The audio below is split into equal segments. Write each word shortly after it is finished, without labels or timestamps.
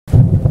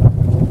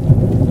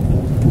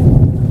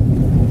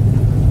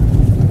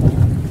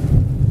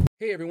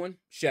Hey everyone,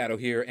 Shadow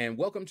here, and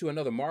welcome to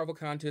another Marvel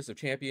Contest of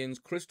Champions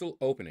crystal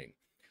opening.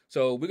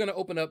 So we're going to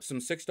open up some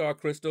 6-star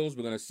crystals.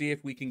 We're going to see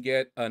if we can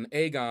get an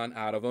Aegon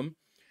out of them.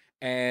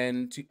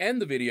 And to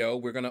end the video,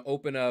 we're going to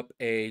open up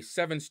a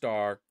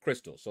 7-star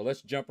crystal. So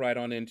let's jump right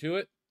on into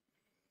it.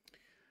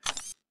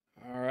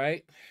 All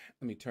right,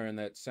 let me turn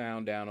that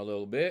sound down a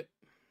little bit.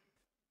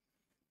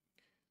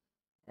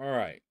 All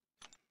right,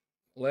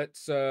 let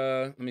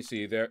me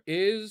see. There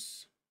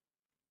is...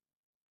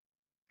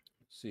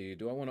 see,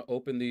 do I want to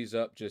open these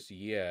up just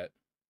yet?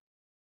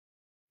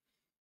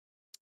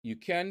 You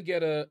can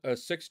get a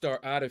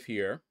 6-star out of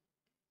here.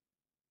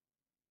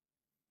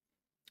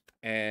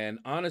 And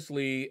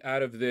honestly,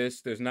 out of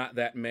this, there's not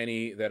that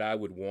many that I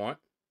would want.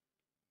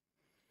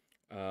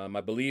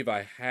 I believe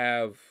I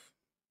have,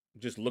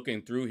 just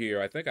looking through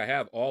here, I think I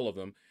have all of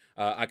them.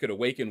 I could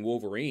awaken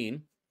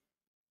Wolverine.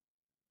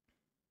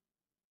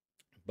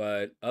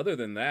 But other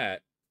than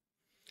that,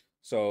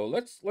 so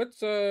let's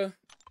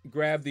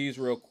grab these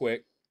real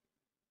quick.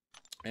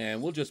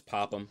 And we'll just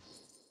pop them.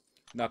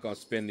 Not going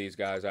to spin these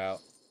guys out.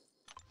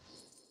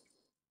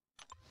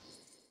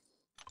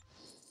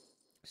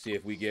 See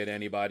if we get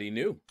anybody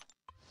new.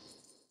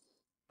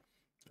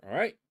 All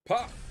right,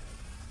 pop.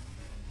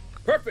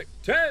 Perfect,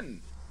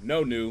 10.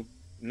 No new,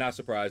 not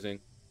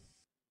surprising.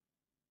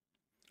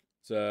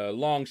 It's a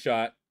long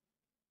shot.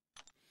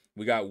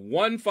 We got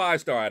 1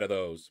 5-star out of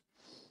those.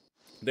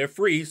 They're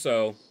free,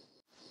 so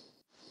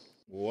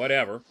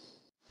whatever.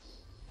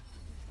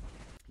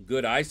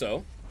 Good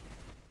ISO.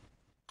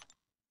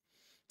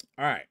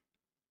 All right.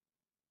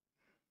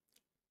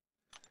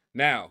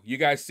 Now, you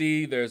guys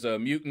see there's a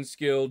mutant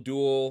skill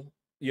duel,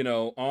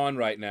 on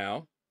right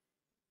now.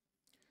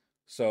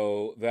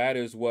 So that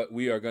is what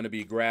we are going to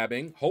be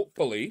grabbing.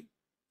 Hopefully,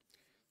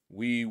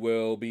 we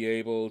will be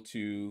able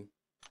to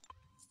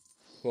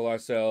pull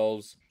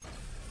ourselves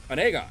an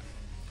Aegon.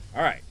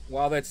 All right.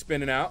 While that's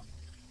spinning out,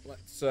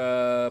 let's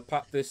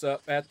pop this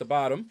up at the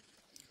bottom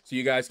so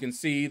you guys can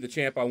see the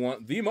champ I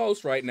want the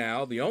most right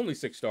now. The only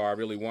 6-star I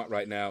really want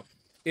right now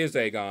is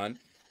Aegon,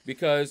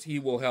 because he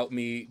will help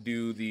me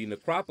do the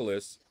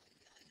Necropolis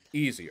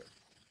easier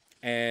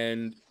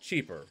and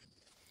cheaper.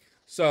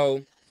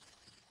 So,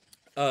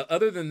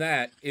 other than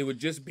that, it would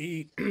just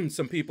be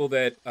some people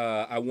that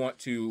I want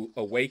to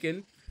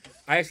awaken.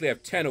 I actually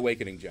have 10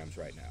 awakening gems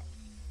right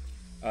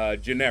now.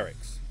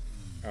 Generics.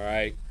 All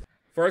right.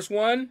 First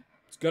one,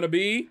 it's going to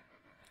be,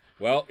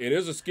 well, it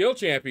is a skill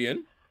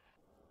champion.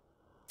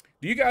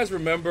 Do you guys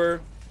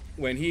remember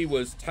when he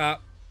was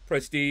top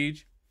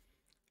prestige?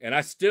 And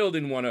I still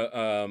didn't want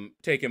to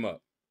take him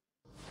up.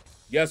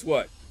 Guess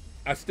what?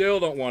 I still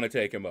don't want to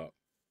take him up.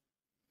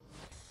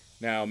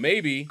 Now,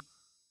 maybe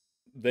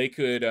they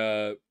could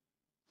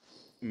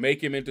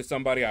make him into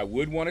somebody I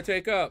would want to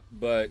take up,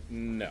 but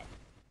no.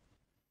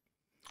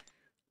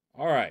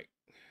 All right.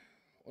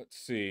 Let's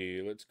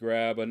see. Let's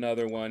grab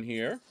another one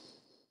here.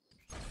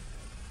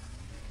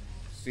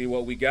 See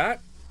what we got.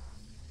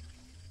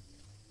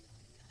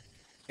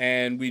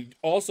 And we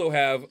also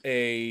have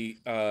a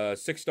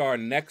 6-star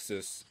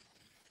Nexus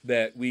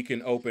that we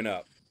can open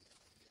up.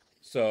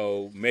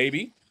 So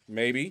maybe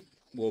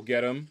we'll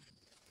get him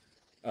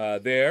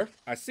there.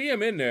 I see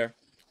him in there,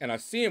 and I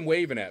see him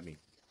waving at me.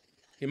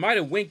 He might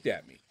have winked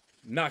at me.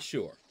 Not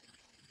sure.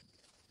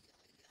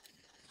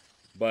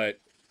 But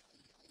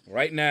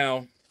right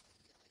now,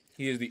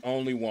 he is the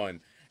only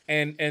one.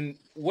 And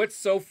what's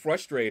so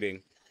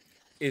frustrating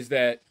is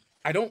that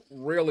I don't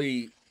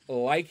really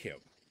like him.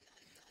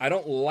 I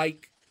don't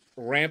like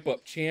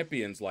ramp-up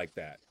champions like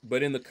that.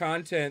 But in the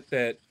content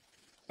that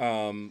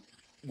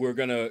we're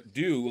going to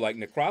do, like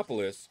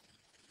Necropolis,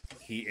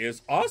 he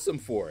is awesome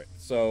for it.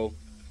 So,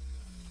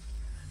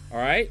 all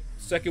right.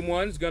 Second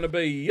one's going to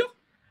be,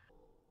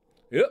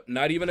 yep,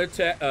 not even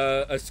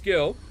a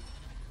skill.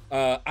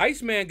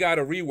 Iceman got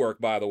a rework,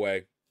 by the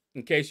way,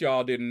 in case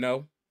y'all didn't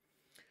know.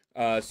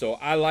 So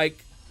I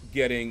like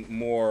getting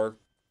more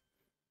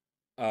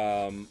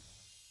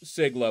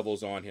sig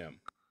levels on him.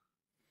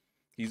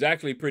 He's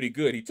actually pretty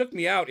good. He took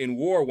me out in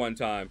war one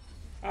time.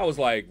 I was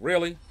like,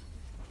 really?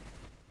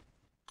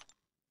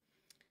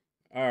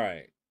 All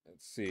right.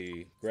 Let's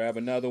see. Grab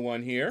another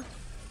one here.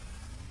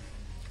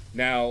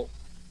 Now,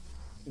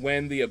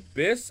 when the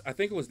Abyss, I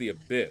think it was the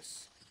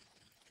Abyss,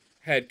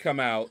 had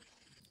come out,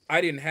 I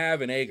didn't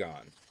have an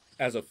Aegon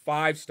as a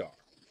 5-star.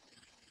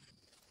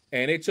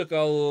 And it took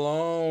a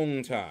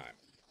long time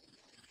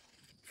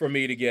for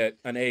me to get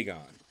an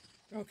Aegon.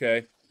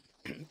 Okay?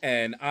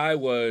 And I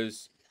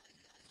was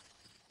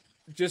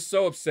just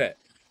so upset.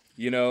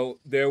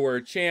 There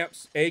were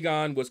champs.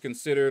 Aegon was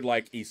considered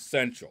like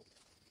essential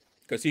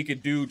because he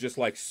could do just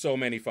like so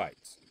many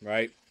fights,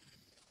 right?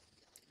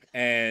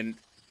 And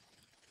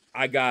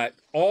I got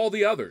all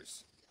the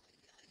others.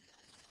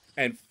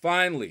 And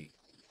finally,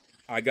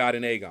 I got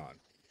an Aegon.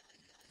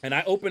 And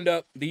I opened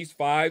up these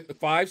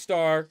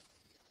 5-star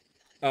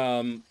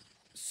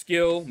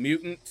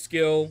mutant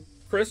skill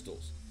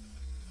crystals.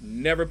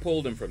 Never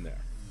pulled him from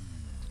there.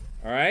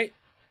 All right?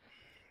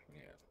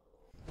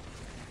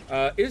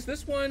 Is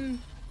this one...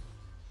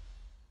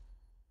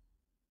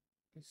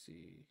 Let's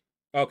see.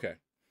 Okay.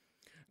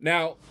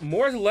 Now,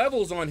 more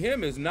levels on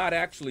him is not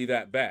actually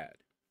that bad.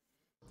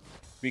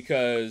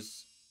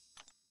 Because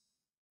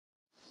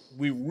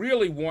we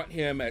really want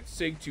him at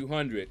Sig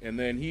 200, and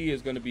then he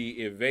is going to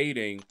be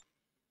evading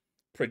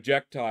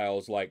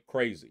projectiles like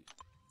crazy.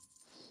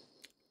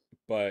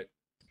 But,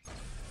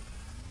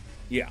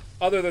 yeah.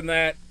 Other than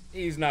that,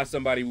 he's not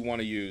somebody we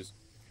want to use.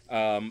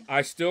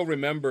 I still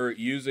remember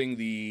using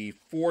the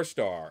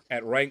 4-star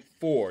at rank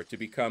 4 to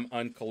become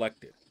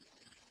uncollected.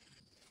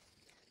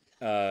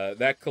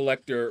 That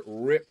collector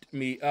ripped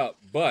me up,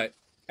 but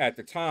at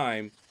the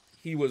time,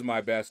 he was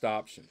my best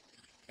option.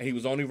 And he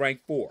was only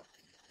rank 4.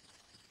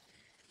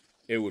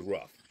 It was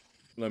rough.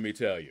 Let me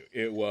tell you.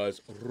 It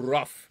was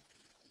rough.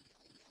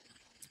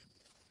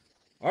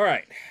 All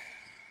right.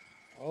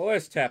 Well,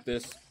 let's tap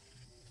this.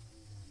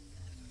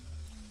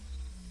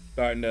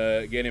 Starting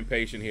to get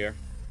impatient here.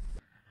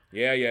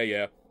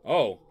 Yeah.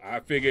 Oh, I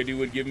figured you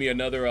would give me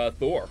another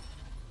Thor.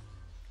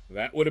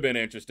 That would have been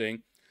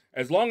interesting.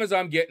 As long as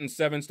I'm getting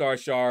 7-star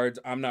shards,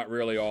 I'm not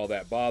really all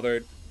that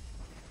bothered.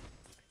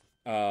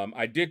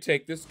 I did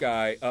take this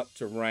guy up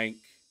to rank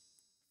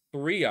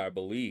 3, I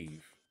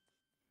believe.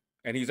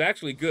 And he's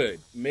actually good.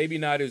 Maybe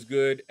not as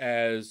good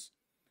as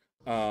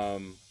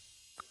Red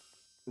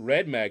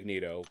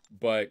Magneto,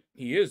 but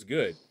he is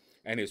good.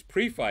 And his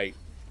pre-fight,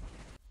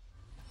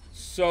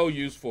 so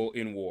useful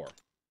in war.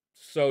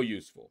 So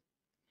useful.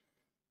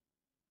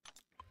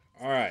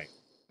 All right.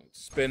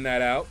 Let's spin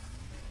that out.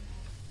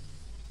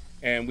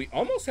 And we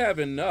almost have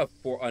enough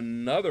for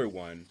another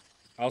one.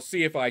 I'll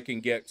see if I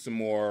can get some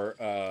more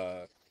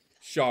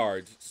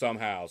shards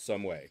somehow,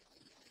 some way.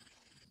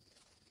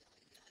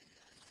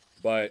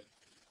 But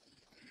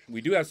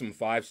we do have some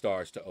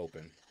 5-stars to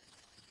open.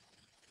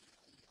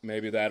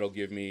 Maybe that'll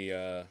give me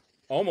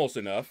almost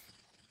enough.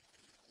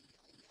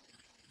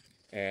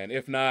 And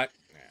if not,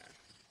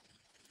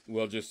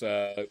 we'll just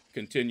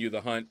continue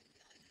the hunt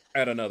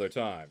at another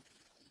time.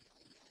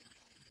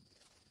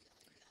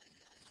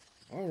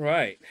 All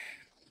right.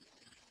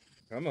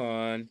 Come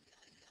on.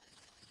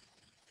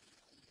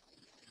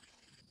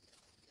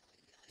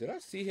 Did I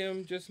see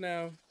him just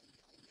now?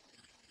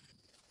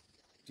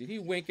 Did he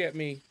wink at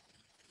me?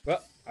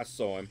 Well, I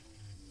saw him.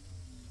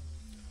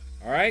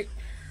 All right.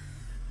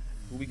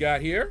 Who we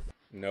got here?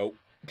 Nope.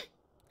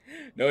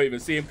 Don't even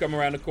see him come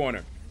around the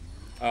corner.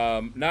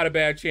 Not a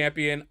bad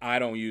champion. I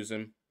don't use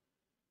him.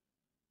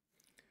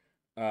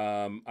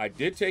 I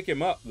did take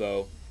him up,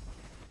 though,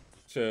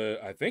 to,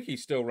 I think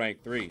he's still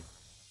ranked 3.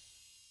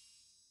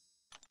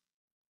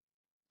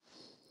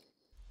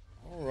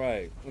 All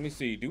right. Let me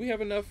see. Do we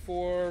have enough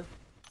for...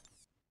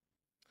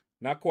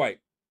 Not quite.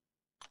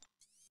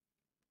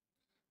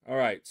 All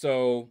right.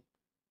 So,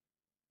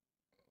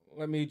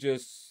 let me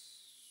just...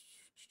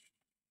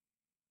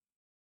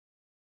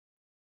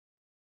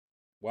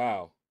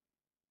 Wow.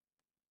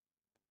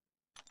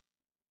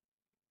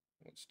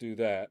 Let's do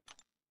that.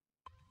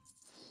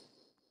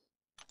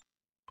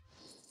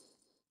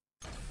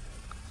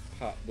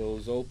 Pop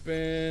those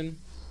open.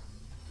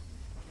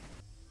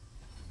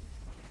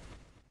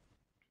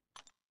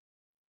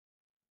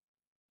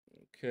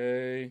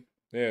 Okay.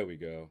 There we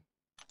go.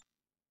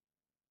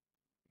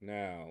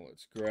 Now,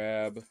 let's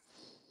grab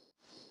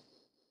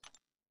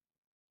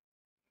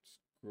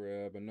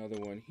another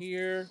one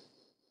here.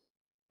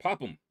 Pop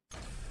them.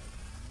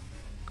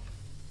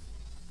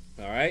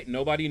 All right.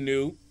 Nobody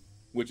new,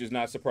 which is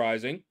not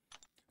surprising.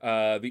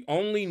 The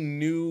only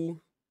new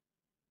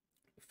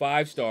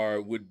 5-star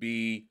would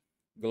be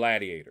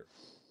Gladiator.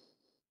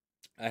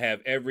 I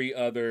have every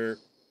other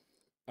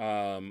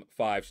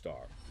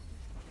 5-star.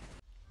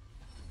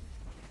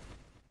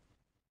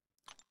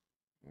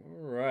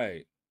 All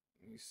right.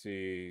 Let me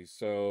see.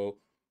 So,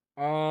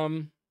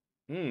 almost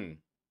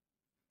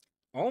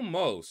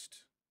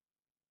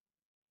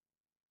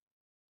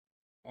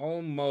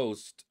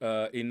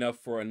enough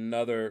for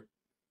another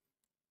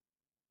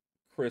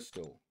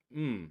crystal.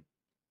 All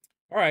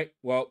right.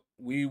 Well,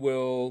 we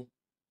will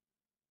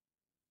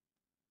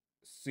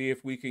see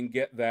if we can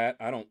get that.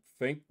 I don't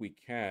think we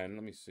can.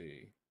 Let me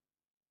see.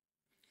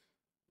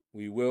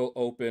 We will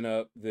open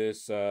up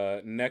this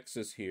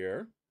Nexus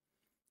here.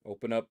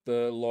 Open up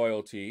the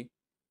loyalty.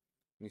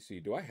 Let me see.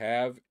 Do I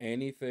have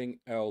anything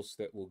else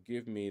that will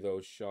give me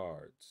those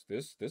shards?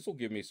 This will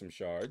give me some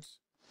shards.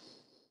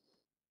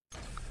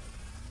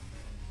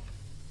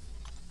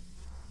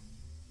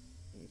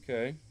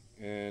 Okay.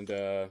 And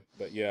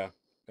but yeah,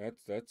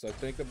 that's I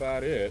think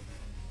about it.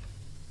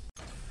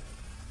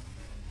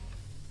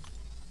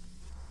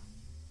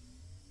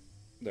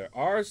 There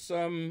are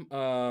some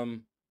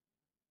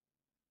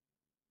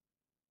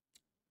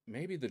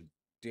maybe the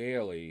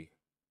daily.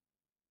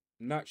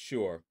 I'm not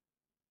sure.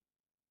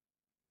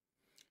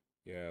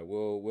 Yeah,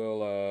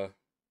 we'll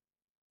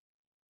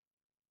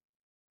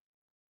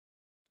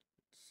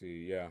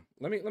see. Yeah.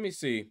 Let me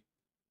see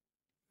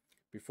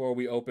before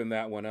we open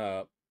that one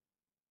up.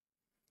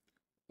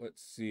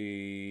 Let's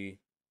see.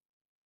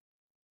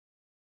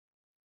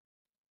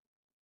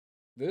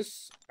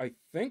 This, I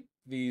think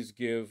these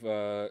give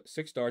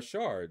 6-star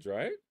shards,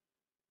 right?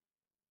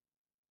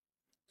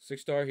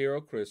 6-star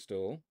hero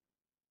crystal.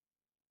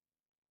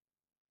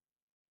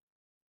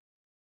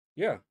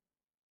 Yeah.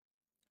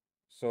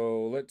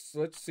 So let's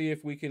see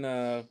if we can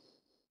we're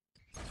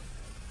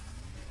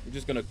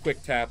just gonna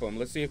quick tap them.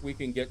 Let's see if we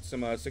can get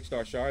some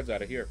 6-star shards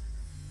out of here.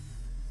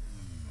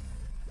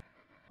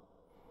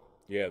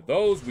 Yeah,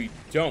 those we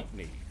don't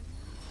need.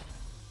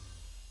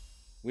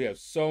 We have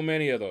so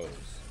many of those.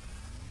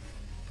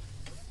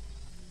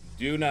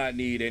 Do not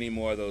need any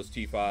more of those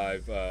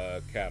T5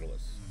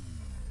 catalysts.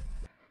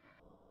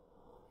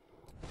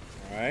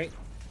 Alright.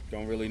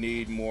 Don't really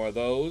need more of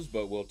those,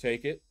 but we'll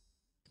take it.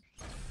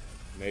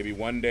 Maybe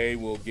one day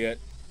we'll get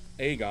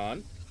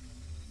Aegon.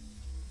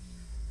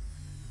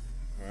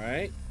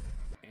 Alright.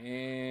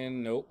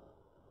 And nope.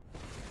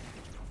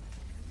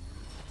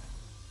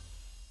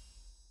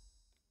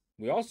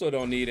 We also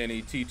don't need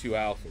any T2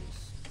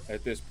 alphas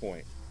at this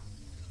point.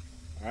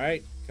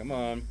 Alright, come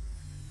on.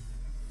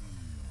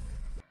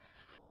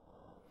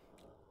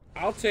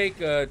 I'll take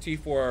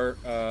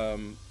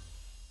T4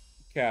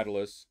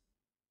 catalyst,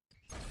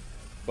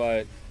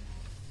 but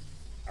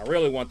I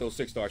really want those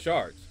 6-star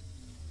shards.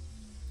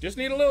 Just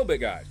need a little bit,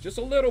 guys. Just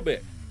a little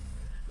bit.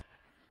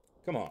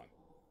 Come on.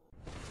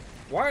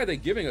 Why are they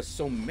giving us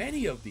so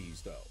many of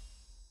these, though?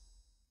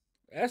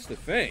 That's the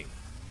thing.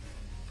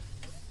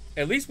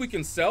 At least we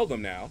can sell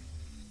them now.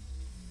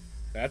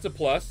 That's a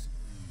plus.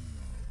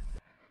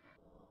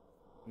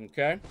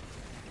 Okay.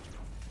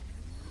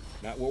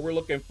 Not what we're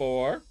looking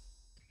for.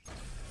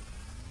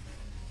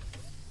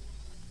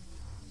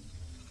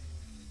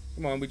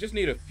 Come on, we just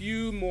need a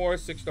few more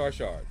 6-star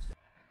shards.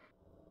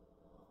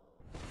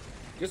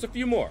 Just a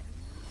few more.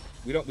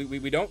 We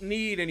don't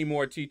need any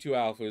more T2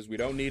 alphas. We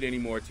don't need any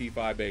more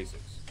T5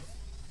 basics.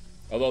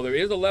 Although there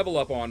is a level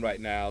up on right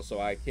now, so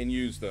I can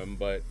use them,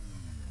 but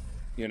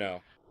you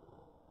know.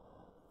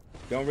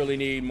 Don't really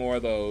need more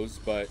of those,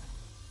 but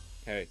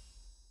hey.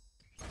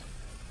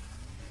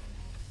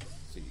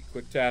 Let's see,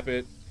 quick tap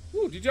it.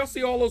 Ooh, did y'all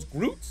see all those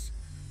Groots?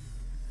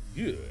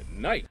 Good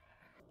night.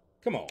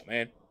 Come on,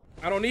 man.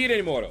 I don't need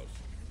any more of those.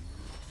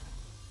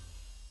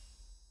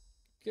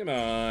 Come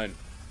on.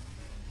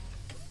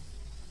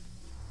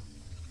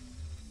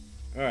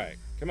 Alright,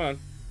 come on.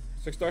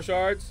 6-star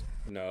shards?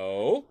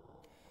 No.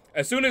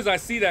 As soon as I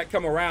see that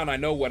come around, I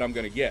know what I'm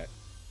going to get.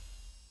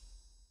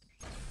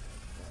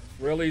 It's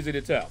real easy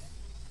to tell.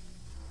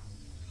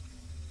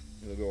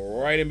 It'll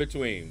go right in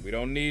between. We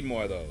don't need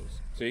more of those.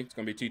 See, it's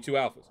going to be T2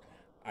 alphas.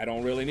 I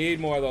don't really need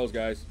more of those,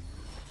 guys.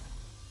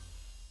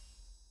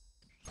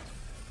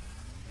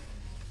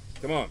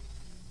 Come on.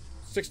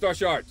 6-star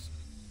shards.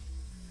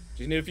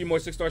 Just need a few more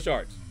 6-star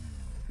shards.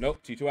 Nope,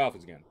 T2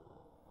 alphas again.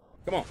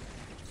 Come on.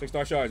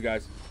 6-star shards,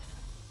 guys.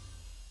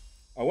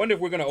 I wonder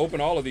if we're going to open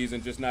all of these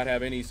and just not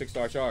have any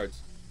 6-star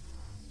shards.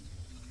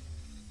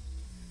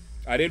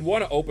 I did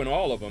want to open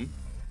all of them.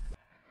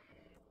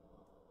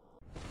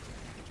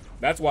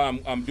 That's why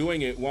I'm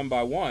doing it one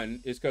by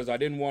one, is because I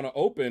didn't want to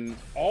open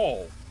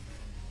all.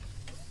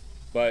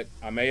 But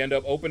I may end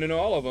up opening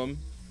all of them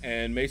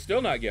and may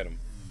still not get them.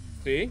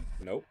 See?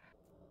 Nope.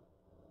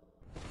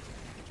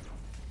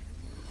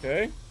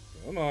 Okay.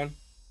 Come on.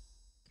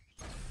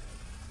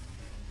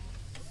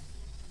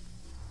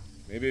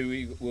 Maybe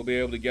we will be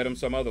able to get them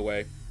some other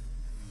way.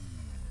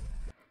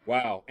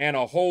 Wow. And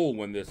a whole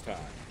one this time.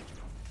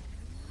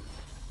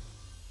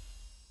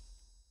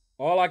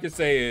 All I can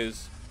say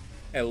is,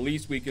 at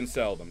least we can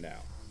sell them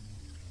now.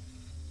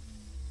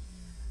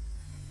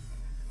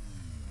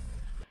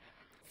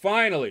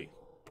 Finally.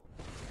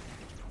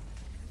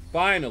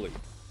 Finally.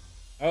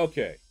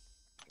 Okay.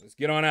 Let's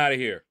get on out of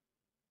here.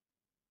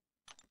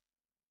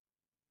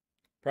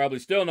 Probably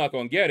still not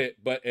going to get it,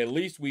 but at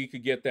least we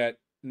could get that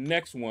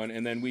next one,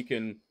 and then we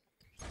can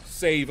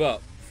save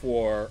up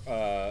for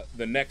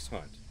the next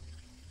hunt.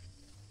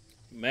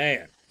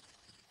 Man.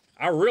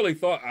 I really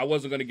thought I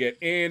wasn't going to get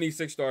any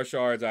 6-star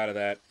shards out of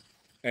that,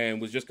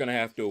 and was just going to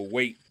have to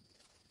wait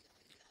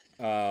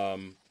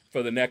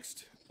for the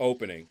next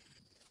opening.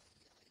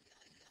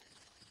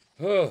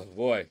 Oh,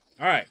 boy.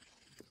 All right.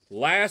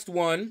 Last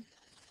one.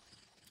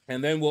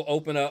 And then we'll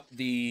open up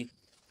the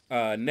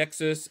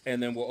Nexus,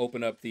 and then we'll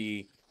open up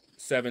the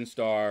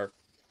 7-star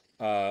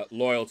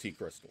loyalty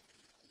crystal.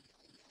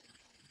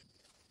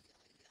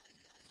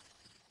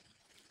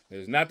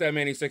 There's not that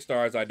many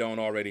 6-stars I don't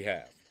already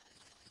have.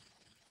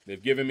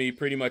 They've given me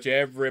pretty much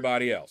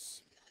everybody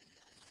else.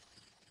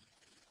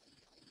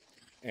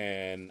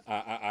 And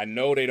I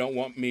know they don't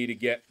want me to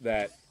get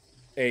that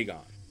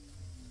Aegon.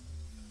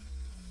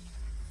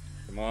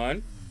 Come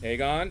on.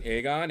 Aegon?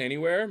 Aegon?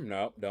 Anywhere?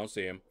 Nope, don't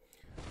see him.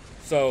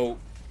 So,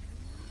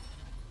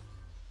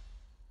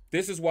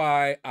 this is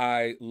why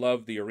I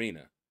love the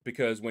arena.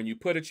 Because when you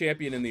put a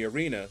champion in the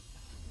arena,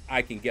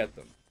 I can get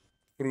them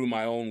through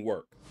my own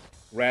work.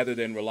 Rather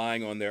than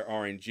relying on their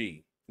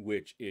RNG,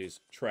 which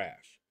is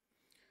trash.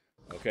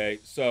 Okay,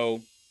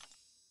 so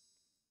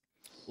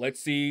let's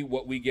see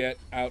what we get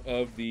out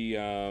of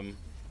the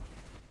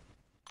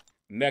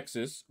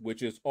Nexus,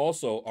 which is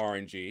also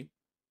RNG.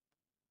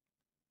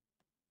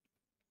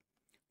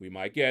 We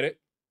might get it.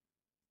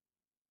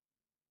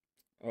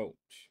 Oh,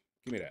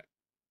 give me that.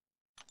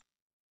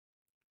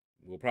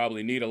 We'll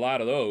probably need a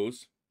lot of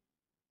those.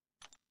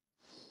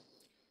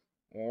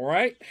 All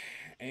right.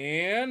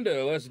 And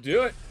let's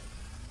do it.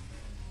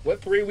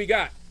 What 3 we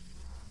got?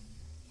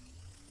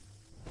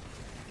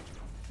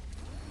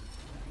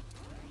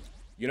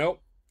 You know,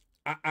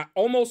 I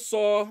almost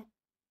saw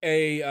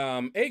a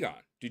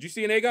Aegon. Did you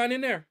see an Aegon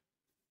in there?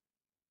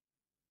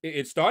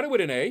 It started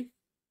with an A.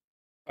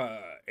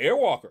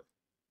 Airwalker.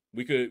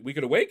 We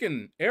could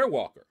awaken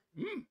Airwalker.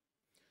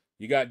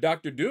 You got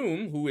Dr.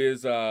 Doom, who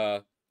is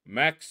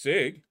Mac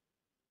Sig.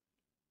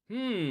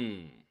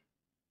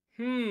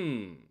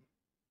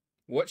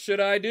 What should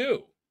I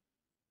do?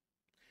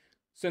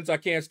 Since I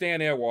can't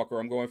stand Airwalker,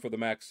 I'm going for the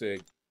Mac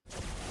Sig.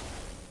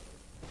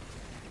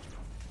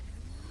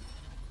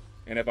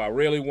 And if I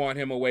really want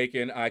him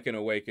awakened, I can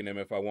awaken him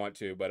if I want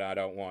to, but I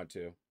don't want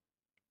to.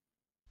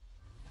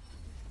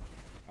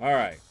 All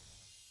right.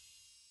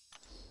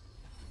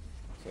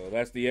 So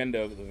that's the end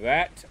of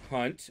that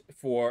hunt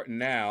for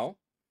now.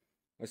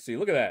 Let's see.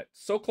 Look at that.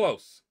 So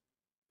close.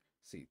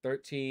 Let's see.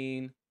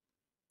 13.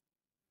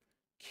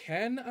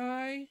 Can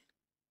I?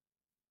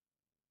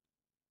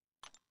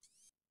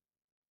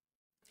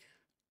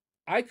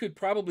 I could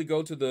probably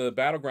go to the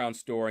Battleground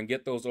store and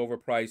get those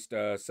overpriced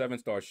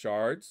 7-star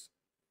shards.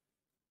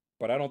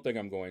 But I don't think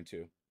I'm going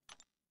to.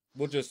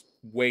 We'll just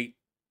wait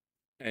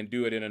and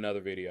do it in another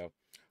video.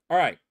 All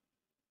right.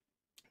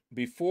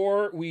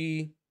 Before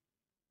we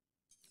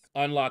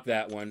unlock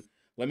that one,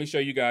 let me show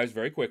you guys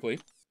very quickly.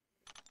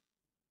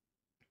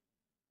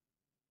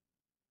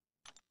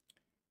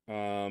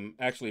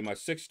 Actually, my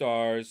 6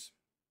 stars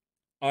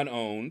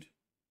unowned.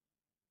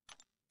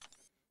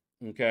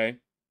 Okay.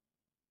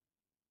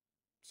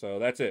 So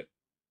that's it.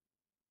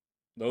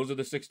 Those are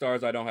the 6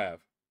 stars I don't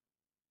have.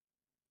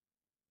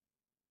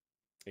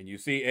 And you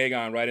see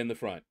Aegon right in the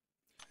front.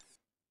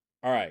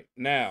 All right.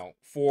 Now,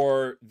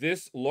 for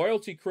this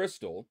loyalty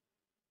crystal,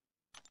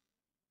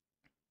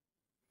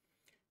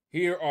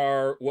 here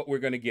are what we're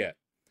going to get.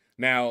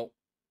 Now,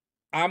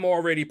 I'm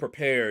already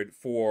prepared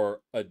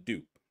for a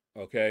dupe,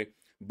 okay?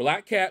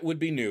 Black Cat would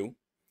be new.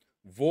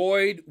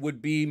 Void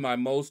would be my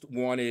most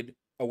wanted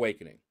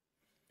awakening.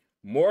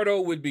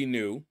 Mordo would be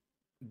new.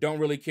 Don't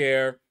really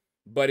care,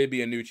 but it'd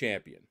be a new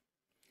champion.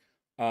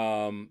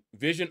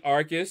 Vision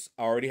Arcus,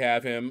 I already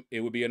have him.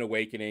 It would be an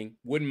awakening.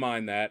 Wouldn't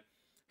mind that.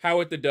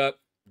 Howard the Duck,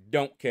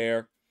 don't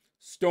care.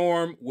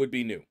 Storm would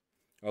be new.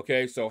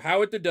 Okay, so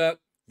Howard the Duck,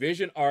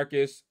 Vision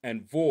Arcus,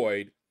 and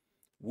Void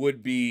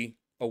would be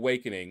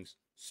awakenings.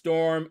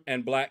 Storm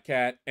and Black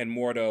Cat and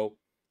Mordo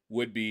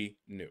would be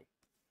new.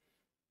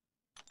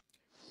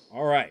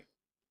 All right.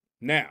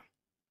 Now,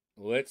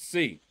 let's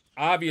see.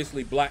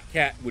 Obviously, Black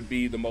Cat would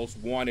be the most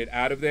wanted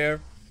out of there,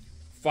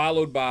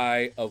 followed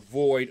by a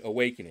Void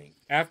awakening.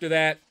 After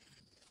that,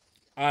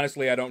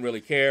 honestly, I don't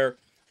really care.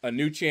 A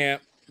new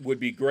champ would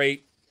be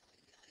great.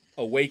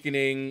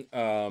 Awakening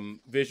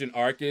Vision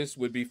Arcus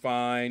would be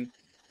fine.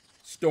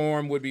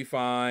 Storm would be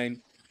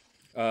fine.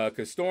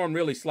 Because Storm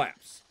really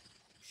slaps.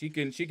 She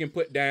can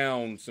put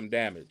down some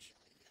damage.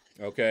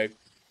 Okay?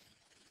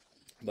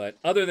 But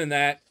other than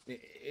that,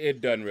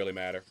 it doesn't really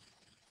matter.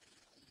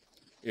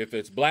 If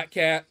it's Black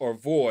Cat or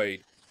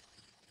Void,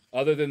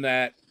 other than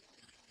that,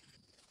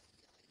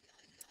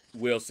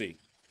 we'll see.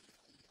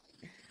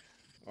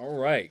 All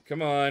right,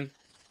 come on.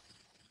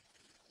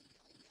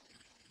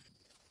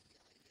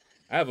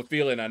 I have a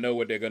feeling I know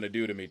what they're going to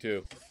do to me,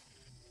 too.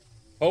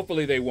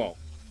 Hopefully they won't.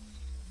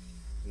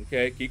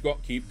 Okay, keep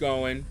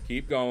going.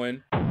 Keep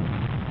going.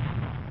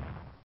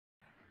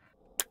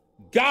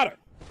 Got her.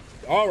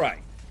 All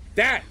right.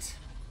 That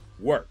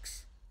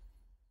works.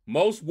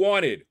 Most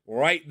wanted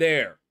right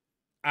there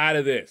out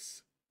of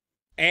this.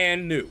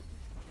 And new.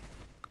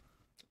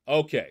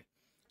 Okay.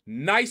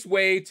 Nice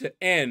way to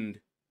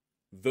end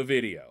the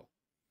video.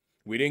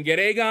 We didn't get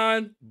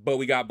Aegon, but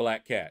we got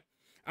Black Cat.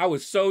 I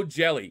was so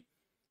jelly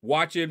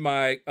watching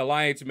my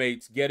alliance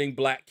mates getting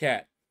Black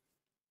Cat.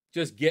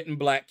 Just getting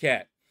Black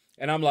Cat.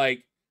 And I'm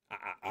like,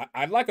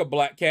 I'd like a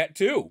Black Cat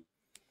too.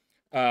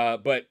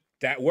 But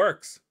that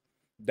works.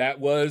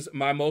 That was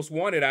my most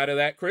wanted out of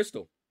that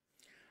crystal.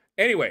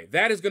 Anyway,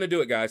 that is going to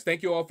do it, guys.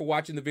 Thank you all for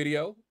watching the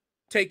video.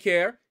 Take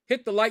care.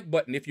 Hit the like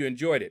button if you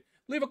enjoyed it.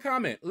 Leave a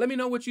comment. Let me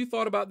know what you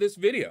thought about this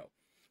video.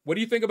 What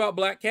do you think about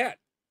Black Cat?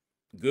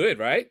 Good,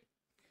 right?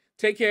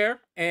 Take care,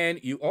 and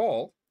you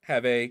all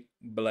have a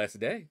blessed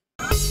day.